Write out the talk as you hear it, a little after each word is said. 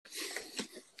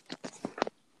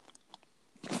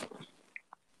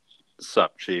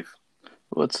Sup, Chief?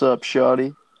 What's up,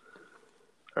 Shawty?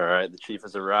 All right, the Chief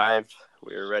has arrived.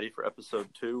 We are ready for episode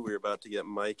 2. We're about to get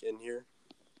Mike in here.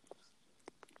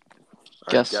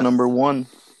 Guest number 1.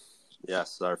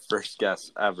 Yes, our first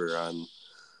guest ever on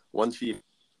One Chief.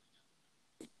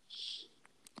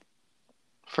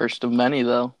 First of many,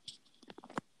 though.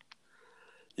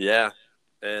 Yeah,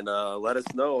 and let us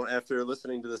know after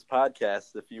listening to this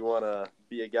podcast if you want to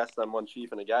be a guest on One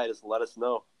Chief and a Guy. Just let us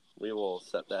know. We will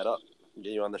set that up and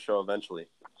get you on the show eventually.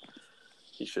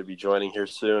 He should be joining here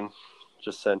soon.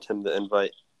 Just sent him the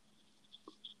invite.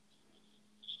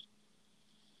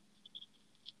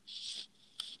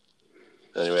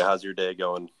 Anyway, how's your day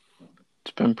going?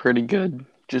 It's been pretty good.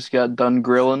 Just got done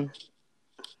grilling.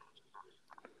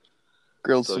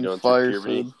 Grilled Still some going fire through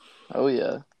puberty? food. Oh,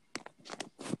 yeah.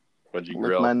 What'd you With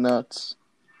grill? my nuts.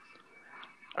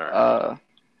 All right.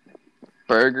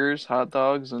 Burgers, hot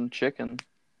dogs, and chicken.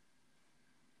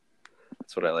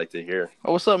 That's what I like to hear.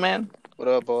 Oh, what's up, man? What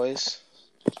up, boys?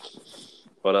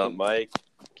 What up, Mike?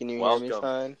 Can you hear Welcome. me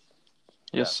fine?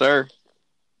 Yes, Yes. sir.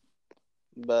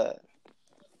 But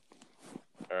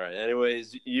All right.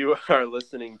 Anyways, you are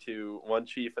listening to One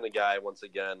Chief and a Guy once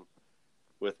again.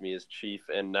 With me is Chief,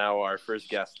 and now our first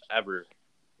guest ever,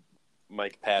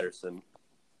 Mike Patterson.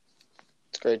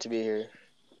 it's great to be here.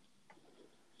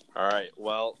 All right.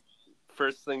 Well,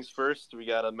 first things first, we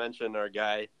got to mention our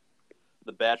guy,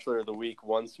 the Bachelor of the Week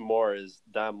once more, is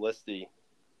Dom Listy.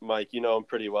 Mike, you know him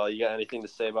pretty well. You got anything to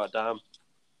say about Dom?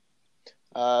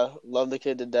 Love the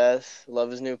kid to death.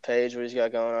 Love his new page, what he's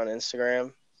got going on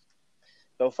Instagram.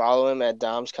 Go follow him at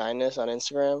Dom's Kindness on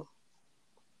Instagram.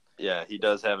 Yeah, he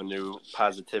does have a new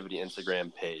positivity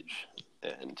Instagram page,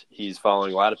 and he's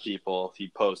following a lot of people. He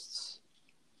posts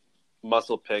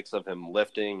muscle pics of him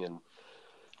lifting and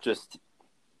just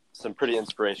some pretty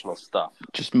inspirational stuff.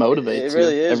 Just motivates It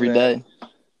really you is, every man. day.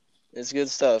 It's good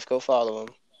stuff. Go follow him.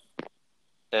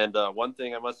 And one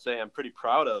thing I must say I'm pretty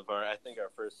proud of, I think our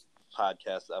first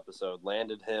podcast episode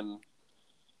landed him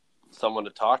someone to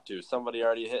talk to. Somebody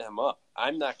already hit him up.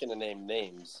 I'm not going to name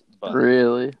names, but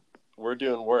Really? we're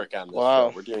doing work on this Wow.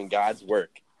 show. We're doing God's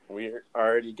work. We're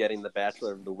already getting the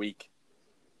Bachelor of the Week.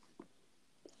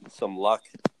 Some luck.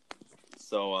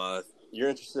 So you're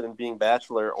interested in being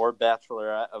Bachelor or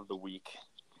Bachelorette of the Week,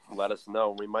 let us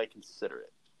know. We might consider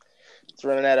it. It's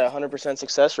running at a 100%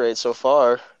 success rate so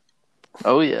far.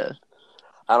 Oh, yeah.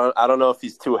 I don't know if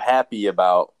he's too happy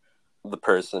about the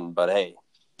person, but hey,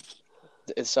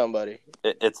 It's somebody.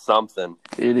 it's something.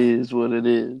 It is what it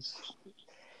is.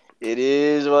 It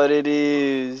is what it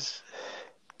is.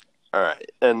 All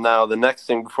right. And now the next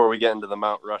thing before we get into the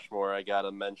Mount Rushmore, I got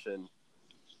to mention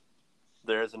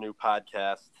there's a new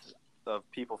podcast of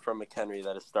people from McHenry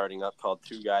that is starting up called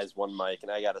Two Guys, One Mic.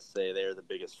 And I got to say, they're the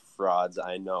biggest frauds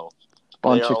I know.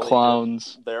 Bunch They are of only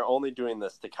clowns. They're only doing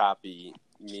this to copy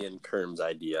me and Kerm's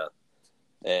idea.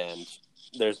 And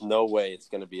there's no way it's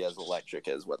going to be as electric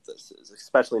as what this is,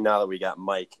 especially now that we got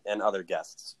Mike and other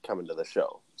guests coming to the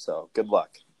show. So good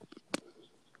luck.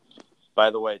 By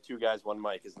the way, Two Guys, One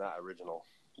Mic is not original.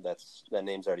 That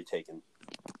name's already taken.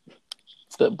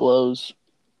 That blows.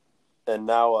 And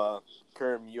now,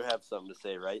 Kerm, you have something to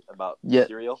say, right, about Yeah.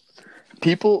 cereal?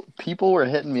 People were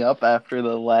hitting me up after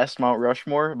the last Mount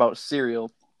Rushmore about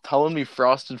cereal, telling me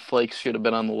Frosted Flakes should have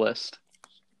been on the list.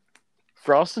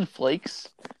 Frosted Flakes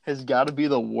has got to be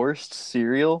the worst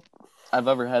cereal I've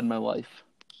ever had in my life.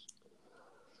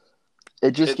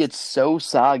 It just gets so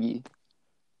soggy.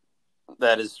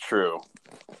 That is true.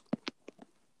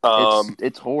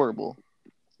 It's horrible.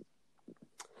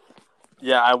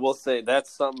 Yeah, I will say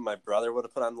that's something my brother would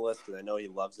have put on the list because I know he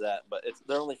loves that. But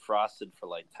they're only frosted for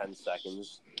like 10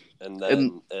 seconds, and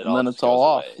then it's all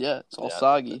off. Yeah, it's all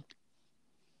soggy.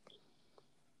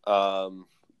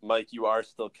 Mike, you are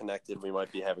still connected. We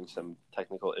might be having some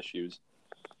technical issues.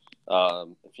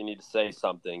 If you need to say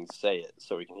something, say it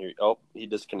so we can hear you. Oh, he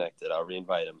disconnected. I'll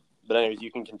reinvite him. But anyways,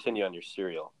 you can continue on your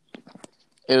cereal.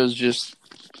 It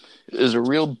was a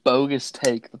real bogus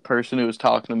take. The person who was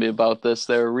talking to me about this,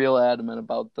 they were real adamant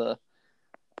about the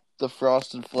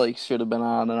Frosted Flakes should have been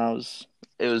on, and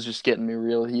it was just getting me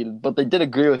real heated. But they did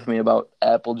agree with me about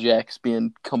Apple Jacks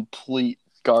being complete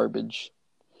garbage.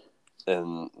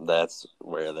 And that's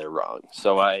where they're wrong.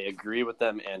 So I agree with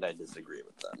them and I disagree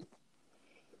with them.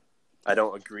 I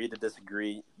don't agree to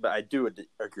disagree, but I do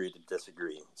agree to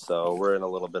disagree. So we're in a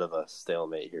little bit of a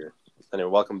stalemate here.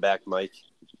 Anyway, welcome back, Mike.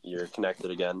 You're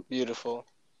connected again. Beautiful.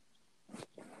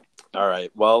 All right.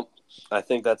 Well, I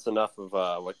think that's enough of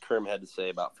what Kerm had to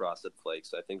say about Frosted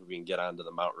Flakes. I think we can get on to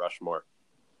the Mount Rushmore.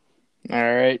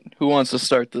 All right. Who wants to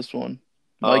start this one?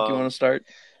 Mike, you want to start?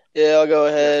 Yeah, I'll go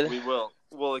ahead. Yes, we will.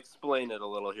 we'll explain it a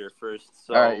little here first.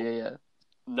 So All right, yeah.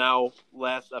 now,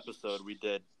 last episode we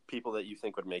did people that you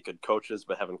think would make good coaches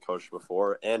but haven't coached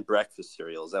before, and breakfast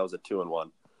cereals. That was a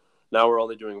 2-in-1. Now we're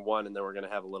only doing one, and then we're going to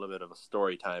have a little bit of a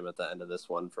story time at the end of this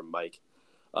one from Mike.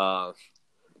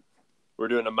 We're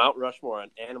doing a Mount Rushmore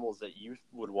on animals that you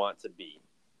would want to be.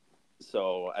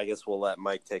 So I guess we'll let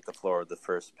Mike take the floor with the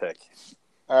first pick.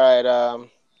 All right.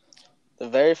 The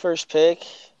very first pick,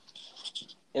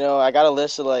 I got a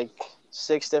list of like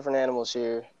 6 different animals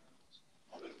here.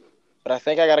 But I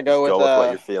think I got to go Just with what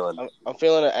you're feeling. I'm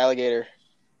feeling an alligator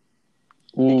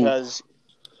Ooh. because,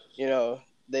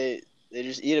 they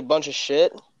just eat a bunch of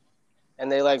shit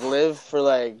and they like live for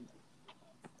like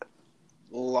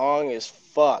long as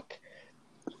fuck.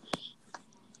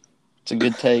 It's a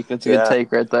good take. That's a good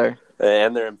take right there.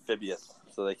 And they're amphibious,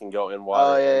 so they can go in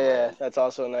water. Oh, yeah. That's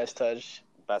also a nice touch.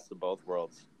 Best of both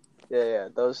worlds. Yeah.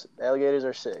 Those alligators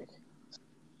are sick.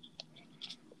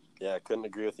 Yeah, I couldn't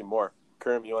agree with you more.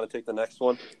 Kerm, you want to take the next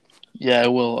one? Yeah, I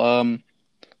will.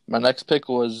 My next pick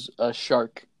was a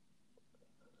shark.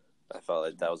 I felt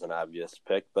like that was an obvious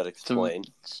pick, but explain.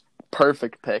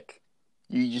 Perfect pick.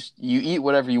 You eat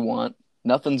whatever you want.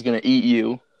 Nothing's gonna eat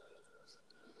you.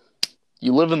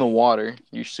 You live in the water.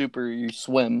 You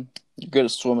swim. You're good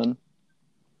at swimming.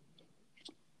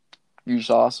 You're just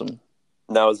awesome.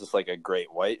 Now, is this like a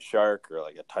great white shark or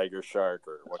like a tiger shark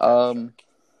or what kind of shark?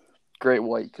 Great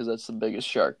white, because that's the biggest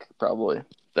shark probably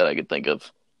that I could think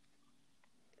of.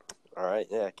 All right,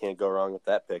 yeah, I can't go wrong with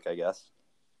that pick, I guess.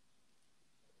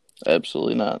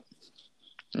 Absolutely not.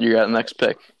 You got the next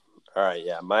pick. All right,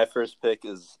 yeah, my first pick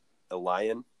is a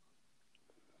lion.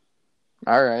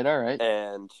 All right.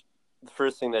 And the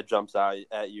first thing that jumps out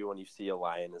at you when you see a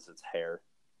lion is its hair.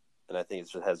 And I think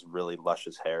it just has really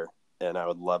luscious hair. And I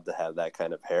would love to have that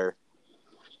kind of hair.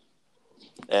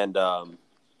 And the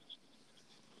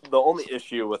only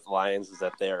issue with lions is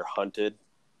that they are hunted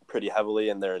pretty heavily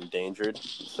and they're endangered.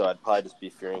 So I'd probably just be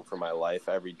fearing for my life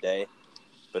every day.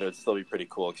 But it would still be pretty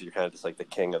cool because you're kind of just like the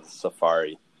king of the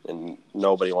safari. And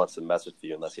nobody wants to mess with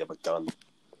you unless you have a gun.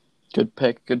 Good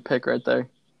pick right there.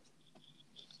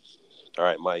 All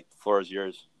right, Mike, the floor is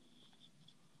yours.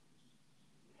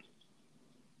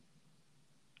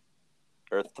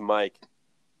 Earth to Mike.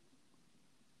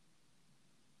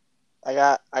 I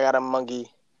got a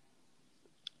monkey.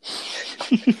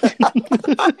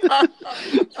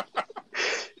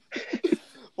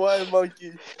 Why a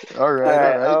monkey? All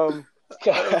right.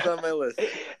 That was on my list.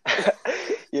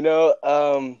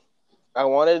 I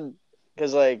wanted,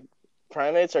 because like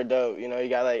primates are dope. You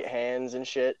got like hands and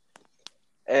shit,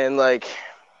 and like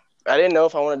I didn't know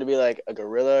if I wanted to be like a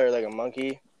gorilla or like a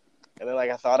monkey, and then like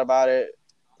I thought about it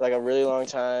for like a really long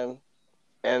time,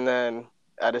 and then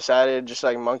I decided just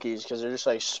like monkeys because they're just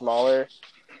like smaller,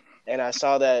 and I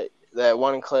saw that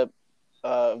one clip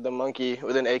of the monkey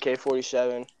with an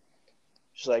AK-47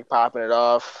 just like popping it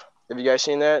off. Have you guys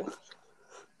seen that?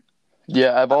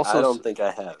 Yeah, I don't think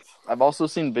I have. I've also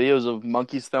seen videos of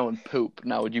monkeys throwing poop.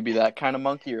 Now, would you be that kind of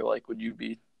monkey, or like would you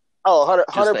be? Oh,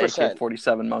 100%. Just the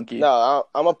AK-47 monkey. No,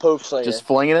 I'm a poop slinger. Just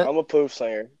flinging it? I'm a poop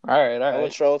slinger. All right. I'm a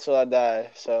troll till I die,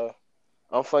 so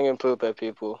I'm flinging poop at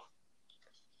people.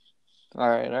 All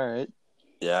right.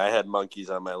 Yeah, I had monkeys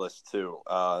on my list too.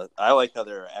 I like how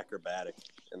they're acrobatic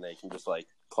and they can just like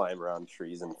climb around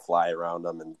trees and fly around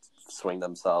them and swing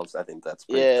themselves. I think that's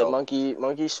pretty dope.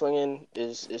 monkey swinging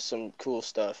is some cool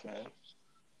stuff, man.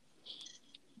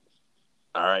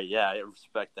 All right, yeah, I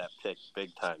respect that pick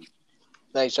big time.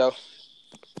 Thanks, Joe.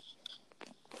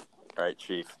 All right,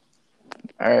 Chief.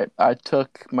 All right, I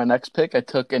took my next pick. I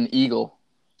took an eagle.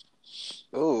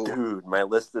 Ooh, dude, my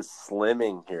list is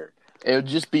slimming here. It would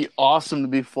just be awesome to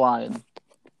be flying,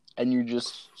 and you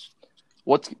just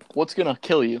what's gonna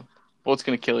kill you? What's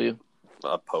gonna kill you?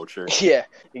 A poacher. Yeah,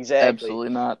 exactly. Absolutely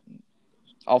not.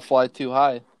 I'll fly too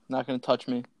high. Not gonna touch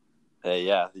me. Hey,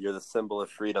 yeah, you're the symbol of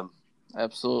freedom.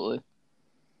 Absolutely.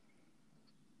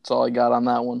 That's all I got on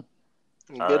that one.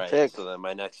 Good pick. So then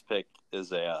my next pick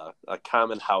is a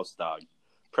common house dog,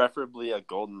 preferably a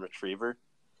golden retriever.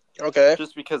 Okay.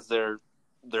 Just because they're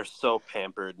so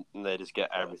pampered and they just get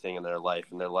everything in their life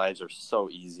and their lives are so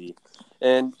easy.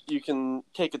 And you can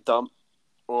take a dump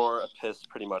or a piss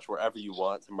pretty much wherever you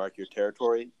want to mark your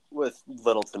territory with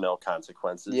little to no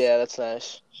consequences. Yeah, that's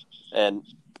nice. And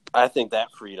I think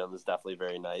that freedom is definitely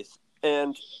very nice.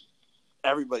 And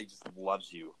everybody just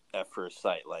loves you at first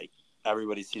sight. Like,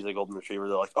 everybody sees a golden retriever,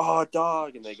 they're like, "Oh, a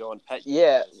dog," and they go and pet you.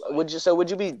 Yeah. Like,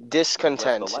 Would you be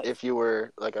discontent life. if you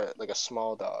were like a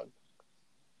small dog?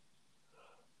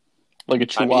 Like a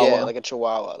chihuahua. Yeah, like a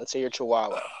chihuahua. Let's say you're a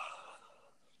chihuahua.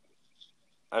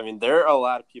 I mean, there are a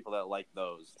lot of people that like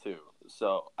those too.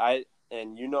 So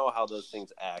and you know how those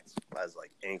things act as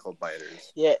like ankle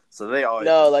biters. Yeah. So they always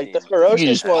No, like the You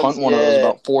ferocious just ones. punt one of those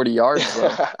about 40 yards,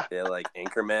 though. Yeah, like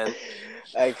Anchorman.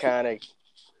 Iconic.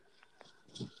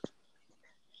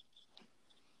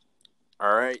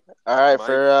 All right. All right, Mike.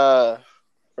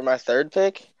 for my third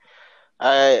pick,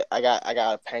 I got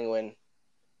a penguin,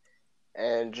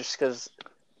 and just because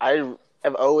I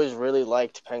have always really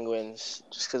liked penguins,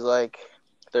 just because like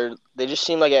they just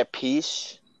seem like at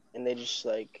peace, and they just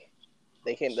like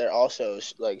they're also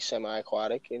like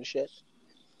semi-aquatic and shit,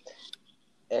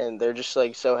 and they're just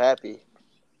like so happy.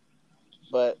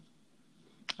 But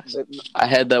I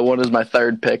had that one as my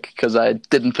third pick because I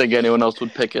didn't think anyone else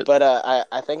would pick it.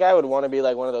 I think I would want to be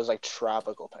like one of those like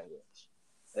tropical penguins,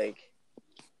 like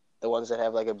the ones that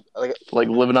have like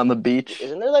living on the beach.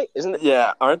 Isn't there?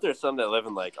 Yeah, aren't there some that live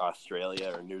in like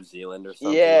Australia or New Zealand or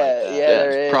something Yeah, like that? yeah,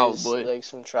 there is probably. like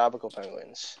some tropical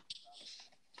penguins.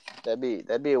 That'd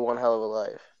be a one hell of a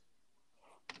life.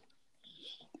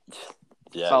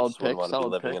 Yeah, Solid I just wouldn't pick, want to be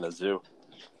solid living pick. in a zoo.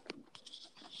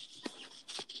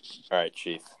 All right,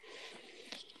 Chief.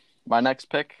 My next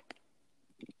pick,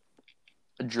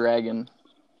 a dragon.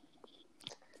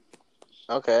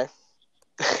 Okay.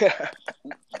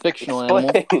 Fictional animal,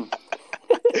 Explain.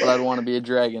 but I'd want to be a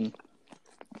dragon.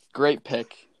 Great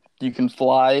pick. You can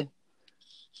fly.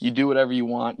 You do whatever you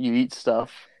want. You eat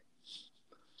stuff.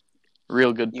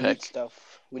 Real good You pick. eat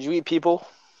stuff. Would you eat people?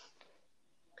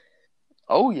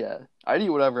 Oh, yeah. I'd eat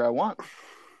whatever I want.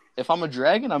 If I'm a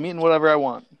dragon, I'm eating whatever I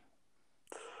want.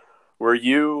 Were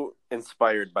you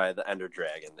inspired by the Ender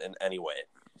Dragon in any way?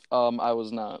 I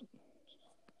was not.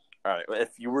 All right.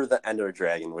 If you were the Ender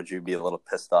Dragon, would you be a little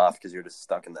pissed off because you're just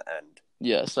stuck in the end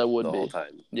Yes, I would the whole be.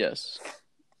 time? Yes.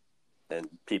 And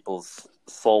people's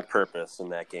sole purpose in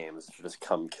that game is to just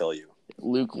come kill you.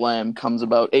 Luke Lamb comes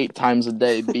about 8 times a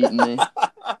day beating me.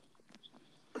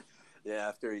 Yeah,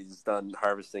 after he's done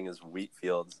harvesting his wheat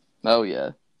fields. Oh,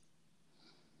 yeah.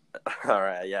 All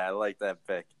right. Yeah, I like that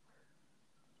pick.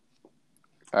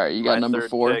 All right, you got My number third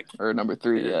 4 pick. or number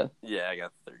 3, yeah. Yeah, I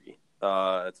got 30.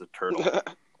 It's a turtle.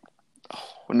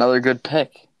 Another good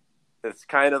pick. It's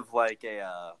kind of like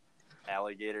a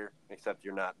alligator, except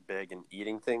you're not big and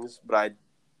eating things. But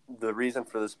the reason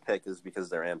for this pick is because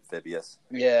they're amphibious.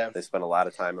 Yeah. They spend a lot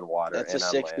of time in water That's a and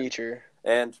on sick land. feature.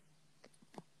 And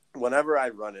whenever I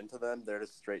run into them, they're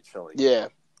just straight chilling. Yeah.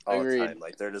 all agreed. the time.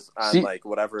 Like they're just on like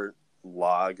whatever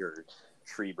log or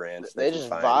tree branch They can just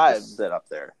find, vibe. just sit up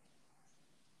there.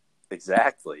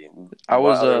 Exactly. What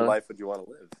other life would you want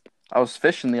to live? I was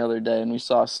fishing the other day and we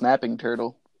saw a snapping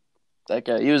turtle. That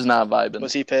guy, he was not vibing.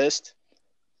 Was he pissed?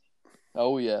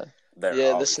 Oh yeah.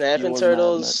 Yeah, the snapping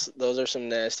turtles, those are some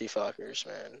nasty fuckers,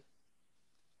 man.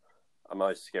 I'm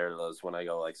always scared of those when I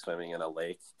go like swimming in a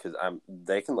lake because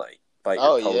they can like bite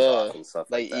Oh, your toes yeah. off and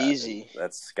stuff like that. Easy.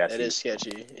 That's sketchy. That is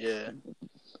sketchy. Yeah.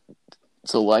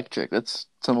 It's electric. It's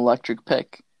an electric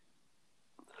pick.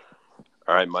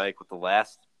 All right, Mike, with the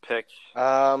last pick.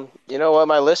 You know what?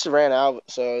 My list ran out,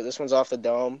 so this one's off the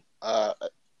dome. I'm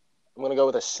gonna go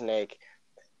with a snake.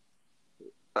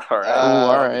 All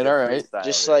right. All right.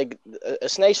 Just like a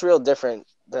snake's real different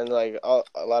than like a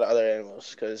lot of other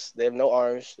animals because they have no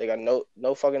arms, they got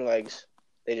no fucking legs,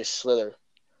 they just slither,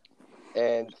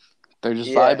 and they're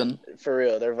just vibing. For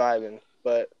real, they're vibing.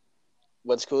 But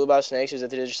what's cool about snakes is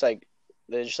that they just like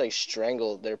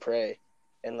strangle their prey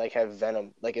and like have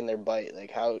venom like in their bite.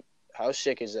 Like how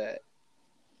sick is that?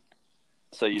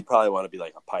 So you'd probably want to be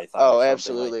like a python. Oh, or something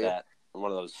absolutely. Like that. One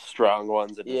of those strong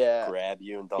ones that just grab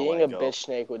you and don't Being let a go. bitch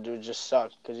snake would just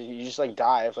suck because you just like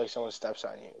die if like someone steps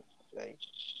on you. Like,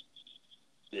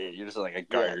 yeah, you're just like a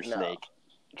garter snake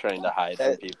trying to hide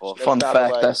from people. Fun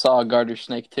fact: I saw a garter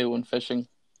snake too when fishing.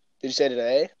 Did you say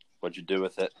today? What'd you do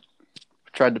with it?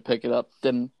 Tried to pick it up.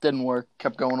 Didn't work.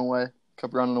 Kept going away.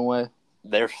 Kept running away.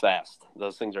 They're fast.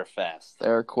 Those things are fast.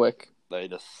 They're quick. They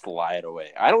just slide away.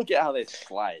 I don't get how they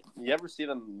slide. You ever see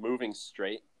them moving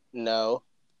straight? No.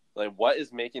 Like, what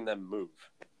is making them move?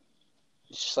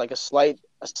 It's just like a slight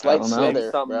slither,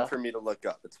 something bro. for me to look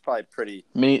up. It's probably pretty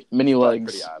mini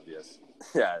legs. Pretty obvious.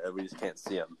 Yeah, we just can't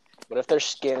see them. What if their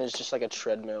skin is just like a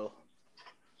treadmill?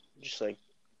 Just like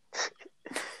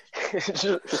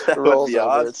just rolls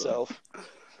over itself.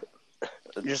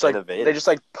 Just like innovative. they just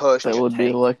like push. That would be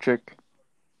electric.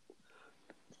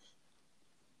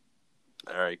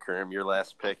 All right, Kerm, your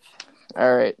last pick.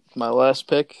 All right, my last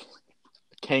pick,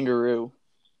 kangaroo.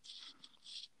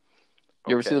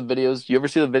 You ever see the videos? You ever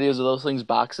see the videos of those things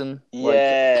boxing?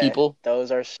 Yeah, like people.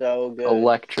 Those are so good.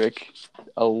 Electric,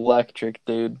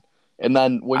 dude. And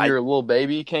then when you're a little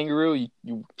baby kangaroo,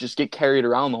 you just get carried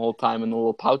around the whole time in the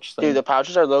little pouch thing. Dude, the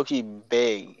pouches are low-key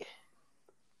big.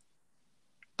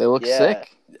 They look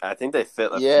sick. I think they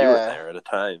fit a few in there at a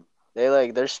time.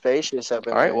 They're spacious up in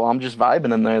there. All right, well, I'm just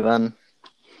vibing in there then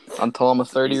until I'm a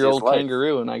 30-year-old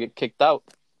kangaroo and I get kicked out.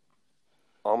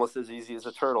 Almost as easy as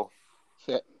a turtle.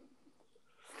 Yeah.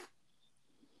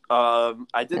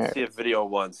 I did see a video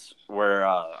once where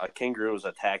a kangaroo was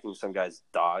attacking some guy's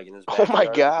dog in his backyard. Oh my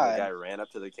god! The guy ran up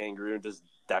to the kangaroo and just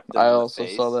decked him I in the also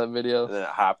face, saw that video. and then it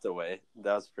hopped away.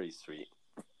 That was pretty sweet.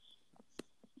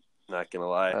 Not gonna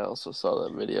lie. I also saw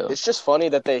that video. It's just funny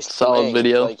that they Solid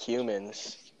video. like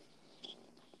humans.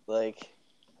 Like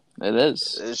it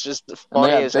is. It's just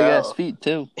funny and as they have hell. big ass feet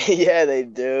too. Yeah, they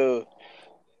do.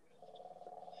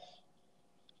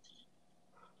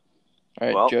 All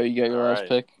right, Joe, you got your last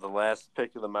pick? The last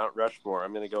pick of the Mount Rushmore,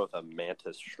 I'm going to go with a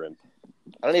mantis shrimp.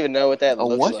 I don't even know what that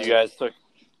looks like. You guys took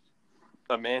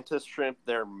a mantis shrimp.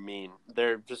 They're mean.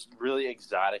 They're just really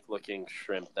exotic-looking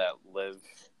shrimp that live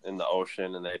in the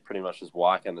ocean, and they pretty much just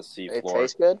walk on the seafloor. They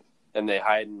taste good? And they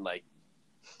hide in,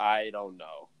 I don't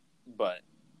know. But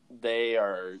they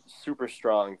are super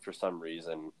strong for some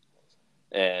reason.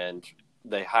 And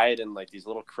they hide in these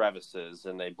little crevices,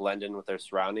 and they blend in with their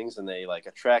surroundings, and they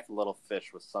attract little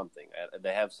fish with something.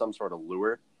 They have some sort of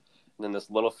lure, and then this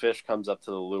little fish comes up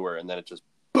to the lure, and then it just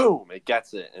boom, it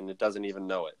gets it, and it doesn't even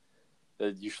know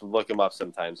it. You should look them up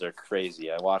sometimes. They're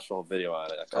crazy. I watched a whole video on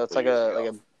it. It's like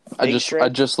a I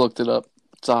just looked it up.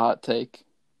 It's a hot take.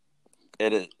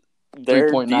 It is. They're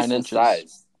 3.9 inches.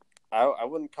 Size. I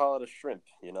wouldn't call it a shrimp,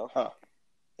 Huh.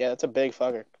 Yeah, that's a big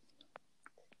fucker.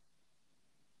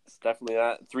 It's definitely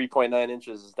not 3.9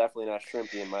 inches. Is definitely not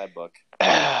shrimpy in my book.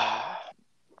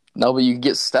 No, but you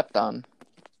get stepped on.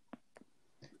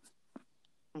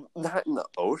 Not in the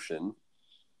ocean.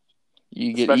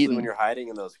 You get especially eaten when you're hiding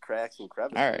in those cracks and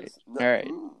crevices.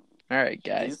 All right,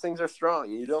 guys. These things are strong.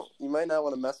 You might not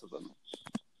want to mess with them.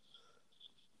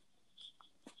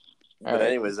 But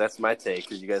anyways, that's my take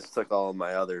because you guys took all of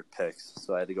my other picks,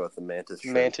 so I had to go with the mantis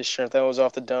shrimp. Mantis shrimp. That was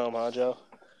off the dome, huh, Joe?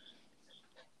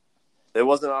 It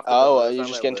wasn't off the dome. Oh, you're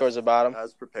just getting towards the bottom? I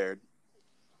was prepared.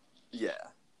 Yeah.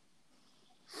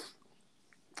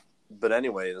 But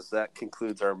anyways, that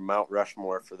concludes our Mount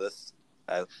Rushmore for this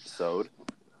episode.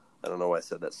 I don't know why I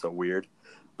said that so weird.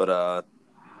 But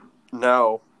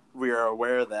now we are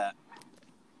aware that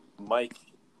Mike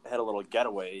had a little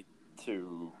getaway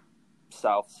to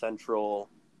South Central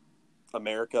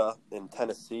America in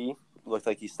Tennessee. Looked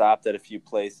like he stopped at a few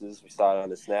places. We saw it on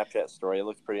his Snapchat story. It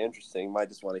looks pretty interesting. Might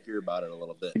just want to hear about it a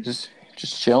little bit. Just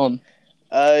chilling.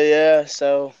 Yeah.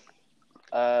 So,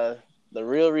 the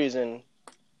real reason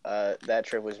that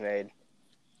trip was made,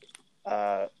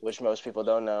 which most people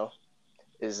don't know,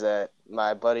 is that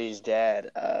my buddy's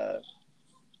dad.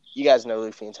 You guys know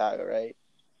Luffy and Taga, right?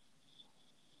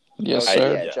 Yes, okay,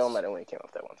 sir. Yeah, yes. Joe might have only came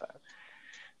up that one time.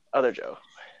 Other Joe.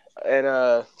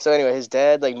 And so anyway, his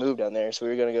dad moved down there, so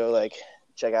we were gonna go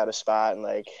check out a spot,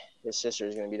 and his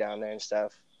sister's gonna be down there and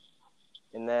stuff.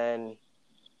 And then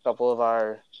a couple of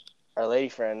our lady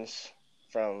friends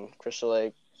from Crystal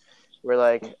Lake were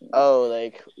like, "Oh,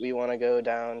 we want to go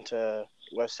down to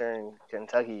Western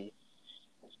Kentucky,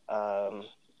 and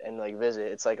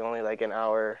visit. It's only an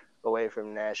hour away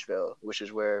from Nashville, which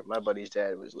is where my buddy's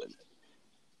dad was living."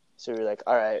 So we were like,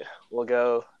 "All right, we'll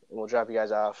go." And we'll drop you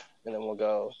guys off, and then we'll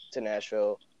go to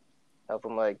Nashville, help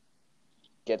him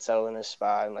get settled in his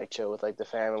spot and chill with the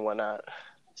fam and whatnot.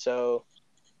 So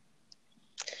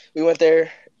we went there,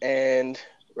 and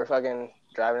we're fucking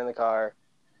driving in the car,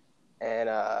 and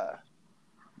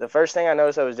the first thing I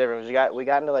noticed that was different was we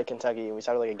got into Kentucky, and we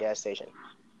saw a gas station,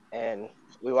 and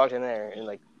we walked in there,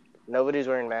 and nobody's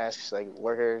wearing masks,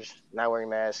 workers not wearing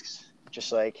masks,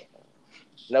 just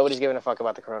nobody's giving a fuck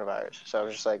about the coronavirus. So I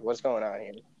was just what's going on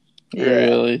here? Yeah.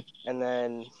 Really? And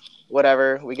then,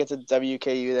 whatever, we get to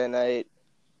WKU that night,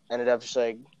 ended up just,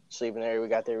 sleeping there. We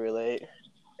got there real late.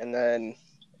 And then,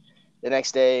 the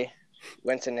next day,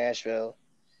 went to Nashville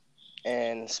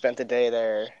and spent the day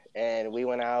there. And we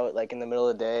went out, in the middle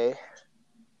of the day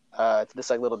to this,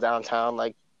 little downtown,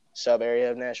 sub-area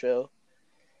of Nashville.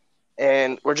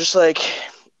 And we're just,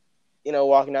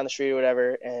 walking down the street or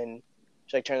whatever, and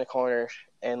just, turn the corner,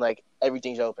 and,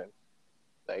 everything's open.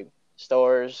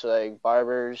 Stores,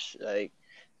 barbers,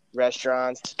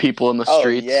 restaurants, people in the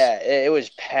streets. Oh yeah, it was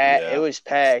packed. Yeah, it was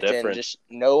packed, and just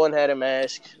no one had a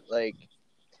mask.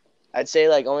 I'd say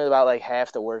only about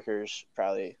half the workers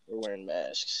probably were wearing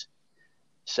masks.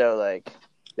 So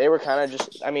they were kind of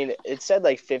just. I mean, it said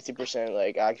like 50%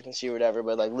 like occupancy or whatever,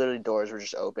 but like literally doors were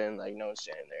just open, like no one's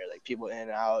standing there, like people in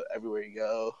and out everywhere you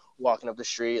go, walking up the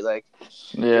street, like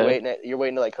Yeah. you're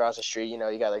waiting to like cross the street. You know,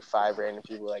 you got like 5 random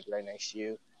people like right next to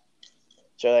you.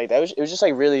 So like it was just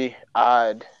like really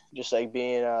odd, just like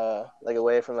being like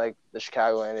away from like the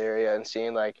Chicagoland area and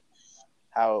seeing like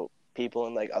how people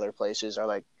in like other places are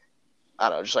like, I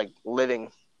don't know, just like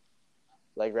living,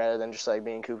 like rather than just like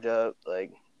being cooped up.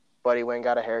 Like buddy went and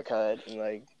got a haircut and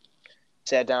like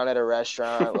sat down at a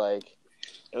restaurant. Like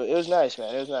it was nice,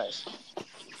 man. It was nice.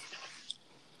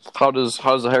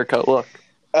 How's the haircut look?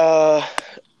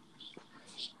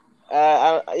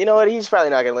 You know what? He's probably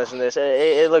not gonna listen to this.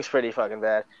 It looks pretty fucking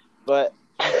bad, but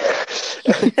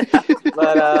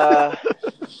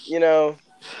you know,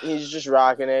 he's just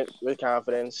rocking it with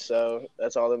confidence. So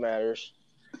that's all that matters.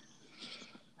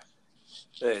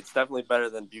 Hey, it's definitely better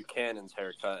than Buchanan's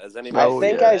haircut. As I anybody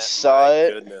think seen I that? saw My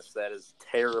it. Goodness, that is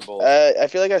terrible. I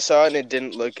feel like I saw it and it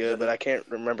didn't look good, but I can't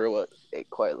remember what it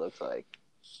quite looked like.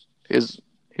 His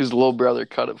little brother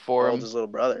cut it for How him. old his little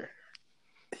brother?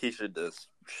 He should just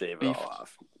shave it all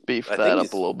off. Beef I that think up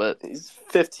he's- a little bit. He's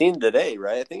 15 today,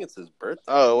 right? I think it's his birthday.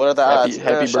 Oh, what are the odds?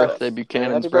 Happy Shut up. birthday,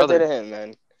 Buchanan's Happy brother. birthday to him,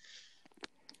 man.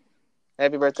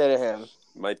 Happy birthday to him.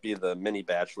 Might be the mini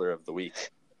bachelor of the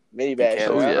week. Mini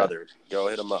bachelor. Buchanan's Oh, yeah. brother. Go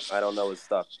hit him up. I don't know his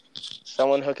stuff.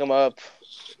 Someone hook him up.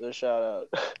 Give a shout out.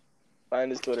 Find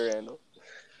his Twitter handle.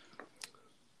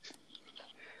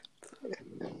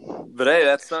 But hey,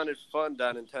 that sounded fun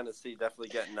down in Tennessee. Definitely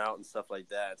getting out and stuff like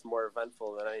that. It's more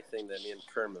eventful than anything that me and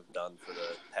Kerm have done for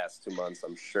the past 2 months,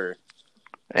 I'm sure.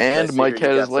 And Nice to Mike hear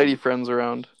had you his got lady some- friends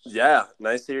around. Yeah,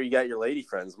 nice to hear you got your lady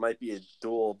friends. Might be a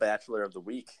dual bachelor of the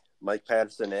week. Mike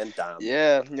Patterson and Dom.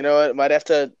 Yeah, you know what? Might have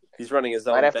to He's running his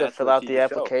own fill Bachelor out the TV show.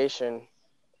 application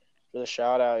for the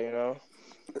shout out, you know?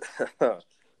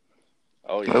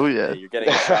 Oh, yeah. Oh, yeah. Hey, you're getting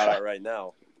a shout out right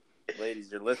now.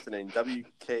 Ladies, you're listening.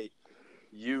 WKU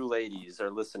ladies are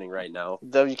listening right now.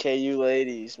 WKU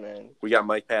ladies, man. We got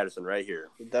Mike Patterson right here.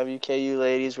 The WKU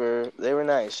ladies were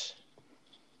nice.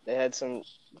 They had some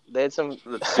That's good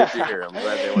to hear. I'm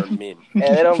glad they weren't mean.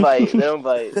 and they don't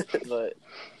bite. But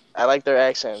I like their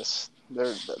accents.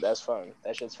 That's fun.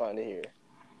 That shit's fun to hear.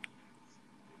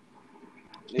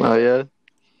 Oh, yeah.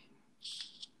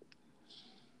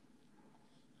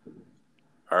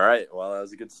 All right. Well, that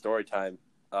was a good story time.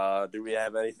 Do we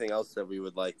have anything else that we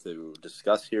would like to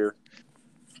discuss here?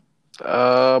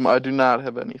 I do not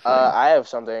have anything. I have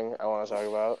something I want to talk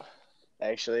about,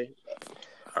 actually.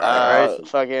 All right.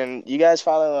 Fucking, you guys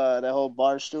follow that whole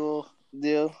Barstool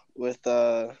deal with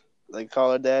like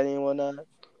Call Her Daddy and whatnot?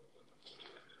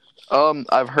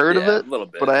 I've heard of Yeah, it, a little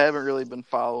bit. but I haven't really been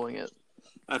following it.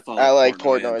 I like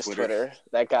Portnoy on Portnoy's Twitter.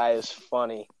 That guy is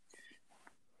funny.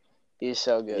 He's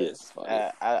so good. He is funny.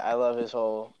 I love his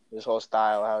whole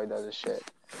style, how he does his shit.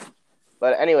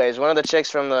 But anyways, one of the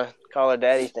chicks from the Call Her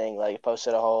Daddy thing like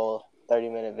posted a whole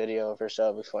 30-minute video of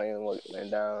herself explaining what went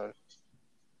down.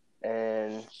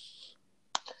 And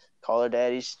Call Her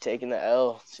Daddy's taking the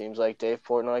L. Seems like Dave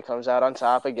Portnoy comes out on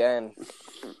top again.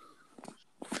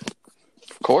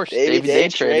 Of course, Davey Davey Day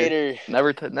Trader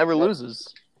Trader. never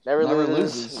loses. Never Never loses.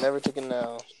 loses. Never took an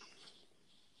L.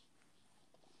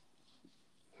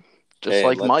 Just Hey,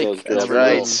 like let Mike, those girls never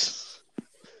know. loses.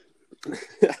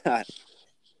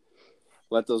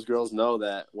 Let those girls know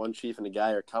that one chief and a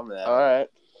guy are coming at All them, right.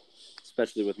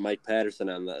 especially with Mike Patterson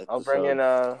on the episode. I'll bring in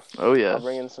Oh yeah. I'll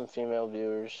bring in some female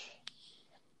viewers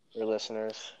or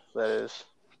listeners, that is.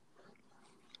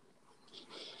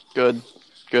 Good.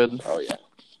 Oh, yeah.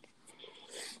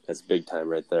 That's big time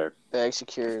right there. Bag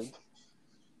secured.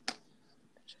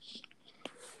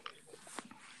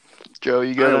 Joe,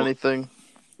 you got I don't- anything?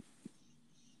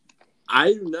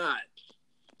 I do not,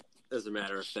 as a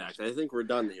matter of fact. I think we're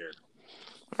done here.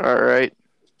 All right.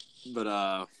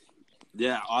 But,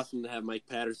 yeah, awesome to have Mike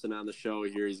Patterson on the show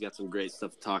here. He's got some great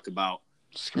stuff to talk about.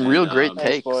 Some real And, great um, Thanks,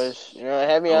 takes. boys. You know,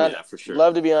 have me Oh, on. yeah, for sure.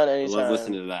 Love to be on I anytime. love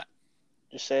listening to that.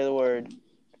 Just say the word.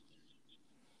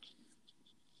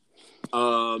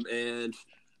 And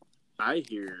I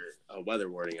hear a weather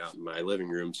warning out in my living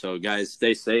room. So, guys,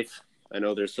 stay safe. I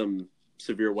know there's some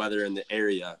severe weather in the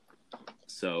area.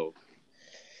 So,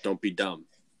 don't be dumb.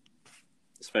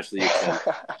 Especially you,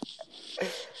 Tim.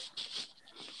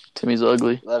 Timmy's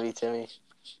ugly. Love you, Timmy.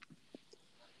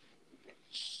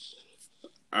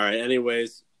 All right.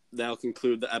 Anyways, that'll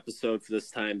conclude the episode for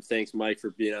this time. Thanks, Mike,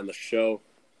 for being on the show.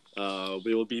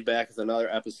 We will be back with another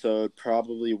episode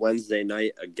probably Wednesday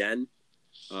night again.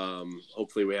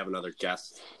 Hopefully we have another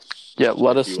guest. Yeah,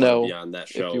 let If us you wanna know be on that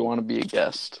show. if you want to be a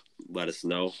guest. Let us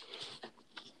know.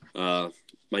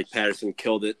 Mike Patterson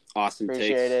killed it. Awesome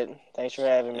Appreciate takes. it. Thanks for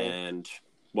having me. And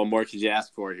what more could you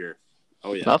ask for here?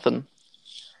 Oh, yeah. Nothing.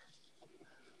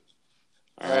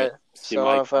 All right. See you, So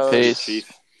Mike. long, fellas. Peace.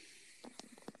 Chief.